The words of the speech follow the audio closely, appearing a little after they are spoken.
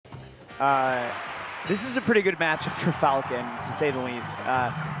This is a pretty good matchup for Falcon, to say the least.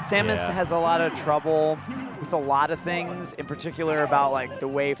 Samus has a lot of trouble with a lot of things, in particular about like the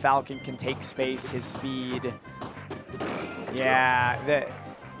way Falcon can take space, his speed. Yeah.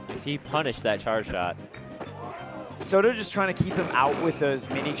 He punished that charge shot. SotoH just trying to keep him out with those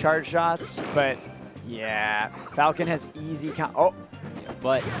mini charge shots, but yeah, Falcon has easy oh.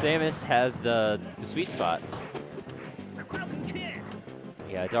 But Samus has the sweet spot.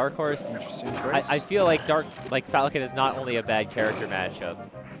 Yeah, Darkhorse. Interesting choice. I feel like Falcon is not only a bad character matchup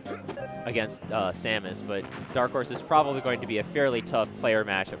against Samus, but Darkhorse is probably going to be a fairly tough player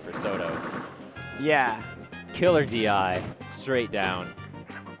matchup for SotoH. Yeah. Killer DI, straight down.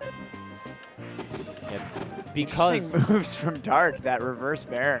 Yeah, because moves from Dark, that reverse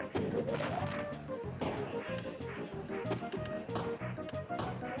bear.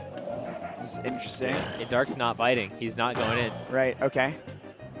 This is interesting. Yeah, Dark's not biting. He's not going in. Right, okay.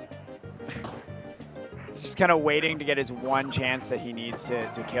 Just kind of waiting to get his one chance that he needs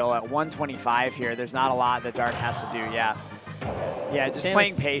to kill at 125 here. There's not a lot that Dark has to do, yeah. Yeah, just Samus,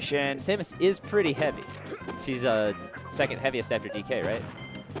 playing patient. Samus is pretty heavy. She's second heaviest after DK, right?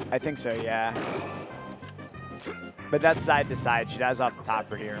 I think so, yeah. But that's side to side. She does off the top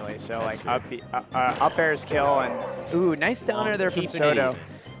pretty early. So that's like up airs kill and ooh, nice down air there from SotoH. Even.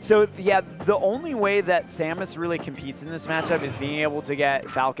 So yeah, the only way that Samus really competes in this matchup is being able to get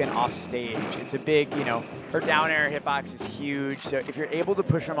Falcon off stage. It's a big, you know, her down air hitbox is huge. So if you're able to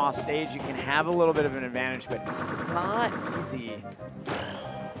push him off stage, you can have a little bit of an advantage, but it's not easy.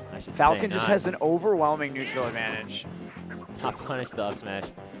 Falcon just has an overwhelming neutral advantage. Top punish the up smash.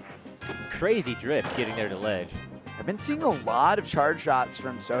 Crazy drift getting there to ledge. I've been seeing a lot of charge shots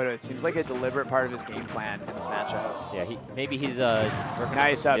from SotoH. It seems like a deliberate part of his game plan in this matchup. Yeah, maybe he's working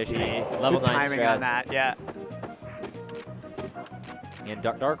nice up B. Level Good 9 timing strats. on that, yeah. And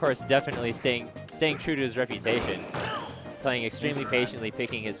Darkhorse definitely staying true to his reputation, playing extremely patiently,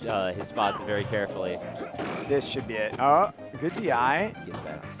 picking his spots very carefully. This should be it. Oh, good DI. Gets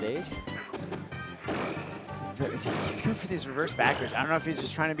back on stage. He's going for these reverse backers. I don't know if he's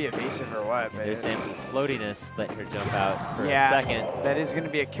just trying to be evasive or what. But there's Samus's floatiness, letting her jump out for a second. That is going to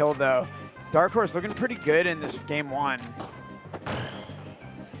be a kill, though. Darkhorse looking pretty good in this game one.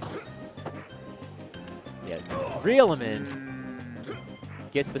 Yeah, reel him in.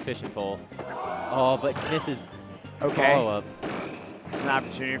 Gets the fishing pole. Oh, but misses follow-up. It's an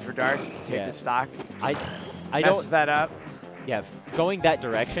opportunity for Dark to take the stock. I messes that up. Yeah, going that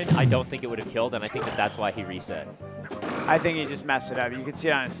direction, I don't think it would have killed, and I think that's why he reset. I think he just messed it up. You could see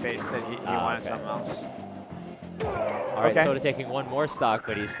it on his face that he wanted something else. All right, SotoH taking one more stock,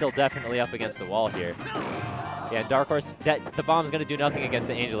 but he's still definitely up against the wall here. Yeah, Darkhorse, the bomb's going to do nothing against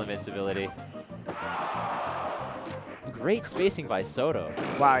the Angel invincibility. Great spacing by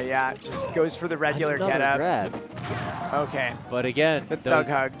SotoH. Wow, yeah, just goes for the regular get-up. Grab. Okay. But again, that's Doug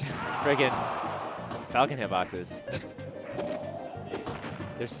hugged. Friggin' Falcon hitboxes.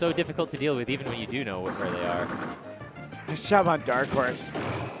 They're so difficult to deal with even when you do know where they are. Nice job on Darkhorse.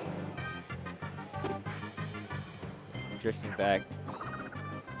 Drifting back.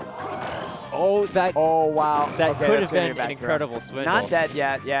 Oh, that. Oh, wow. That could have been an incredible swindle. Not dead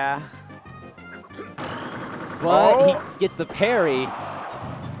yet, yeah. But he gets the parry.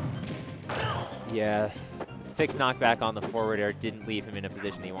 Yeah. Fixed knockback on the forward air didn't leave him in a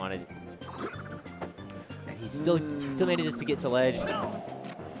position he wanted. And he still manages to get to ledge.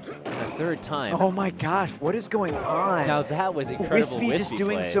 A third time. Oh my gosh, what is going on? Now that was incredible. Wispy just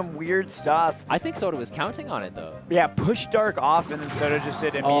doing play. some weird stuff. I think SotoH was counting on it though. Yeah, push Dark off and then SotoH just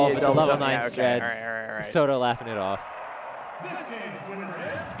did immediate the level 9 yeah, strats. okay. All right. SotoH laughing it off.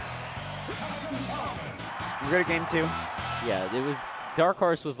 We're good at game 2. Yeah, it was.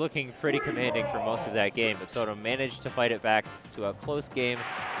 Darkhorse was looking pretty commanding for most of that game, but SotoH managed to fight it back to a close game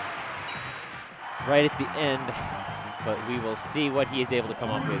right at the end. But we will see what he is able to come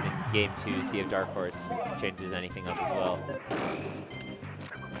up with in game 2 to see if Darkhorse changes anything up as well.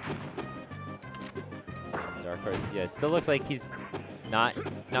 Darkhorse, yeah, still looks like he's not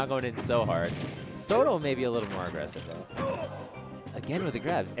going in so hard. SotoH may be a little more aggressive though. Again with the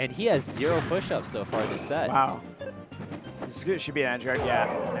grabs, and he has 0 push-ups so far this set. Wow. This should be an edge guard, yeah.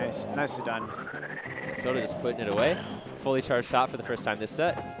 Nice, nicely done. SotoH just putting it away. Fully charged shot for the first time this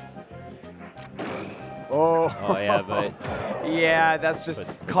set. Oh yeah, but yeah, that's just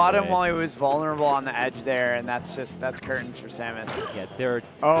caught him while he was vulnerable on the edge there, and that's curtains for Samus. Yeah, they're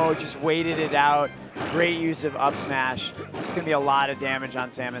just waited it out. Great use of up smash. This is gonna be a lot of damage on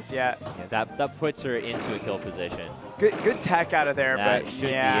Samus. Yeah. Yeah, that puts her into a kill position. Good tech out of there, that but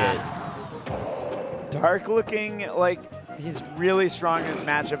should yeah. be it. Dark looking like He's really strong in this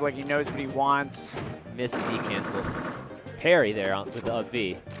matchup. Like, he knows what he wants. Missed Z cancel. Parry there with the up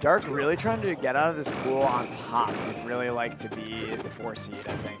B. Dark really trying to get out of this pool on top. He'd really like to be the 4 seed,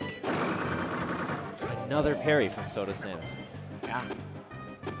 I think. Another parry from SotoH Samus. Yeah.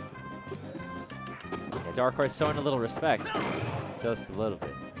 Yeah, Darkhorse showing a little respect. Just a little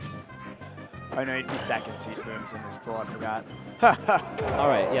bit. Oh no, he'd be 2nd seed booms in this pool, I forgot. All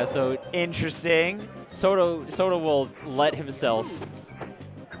right, yeah, so interesting. Soto will let himself,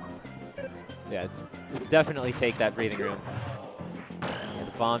 yeah, definitely take that breathing room. Yeah,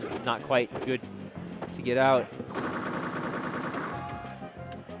 the bomb not quite good to get out.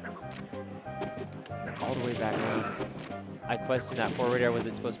 All the way back around. I question that forward air. Was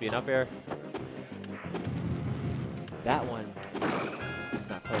it supposed to be an up air? That one does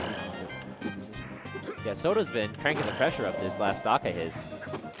not quite reach the position. Yeah, Soto's been cranking the pressure up this last stock of his.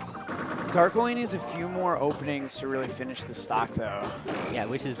 Dark only needs a few more openings to really finish the stock, though. Yeah,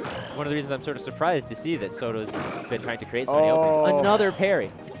 which is one of the reasons I'm sort of surprised to see that Soto's been trying to create so many openings. Another parry.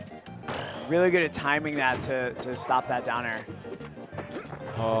 Really good at timing that to stop that down air.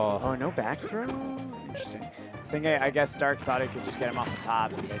 Oh, no back throw? Interesting. I guess Dark thought he could just get him off the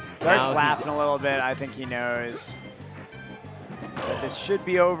top. Dark's laughing a little bit. I think he knows that this should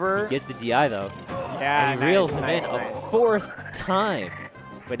be over. He gets the DI, though. Yeah, and he reels him in a 4th time.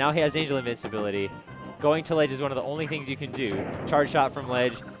 But now he has Angel Invincibility. Going to ledge is one of the only things you can do. Charge shot from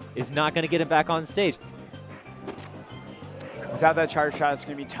ledge is not going to get him back on stage. Without that charge shot, it's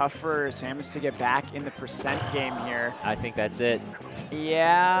going to be tough for Samus to get back in the percent game here. I think that's it.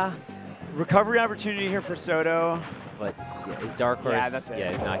 Yeah. Recovery opportunity here for Soto. But yeah, is Darkhorse? Yeah, that's it.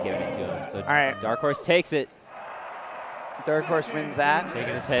 Yeah, he's not giving it to him. So all right. Darkhorse takes it. Darkhorse wins that.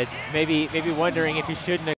 Shaking his head, maybe wondering if he shouldn't have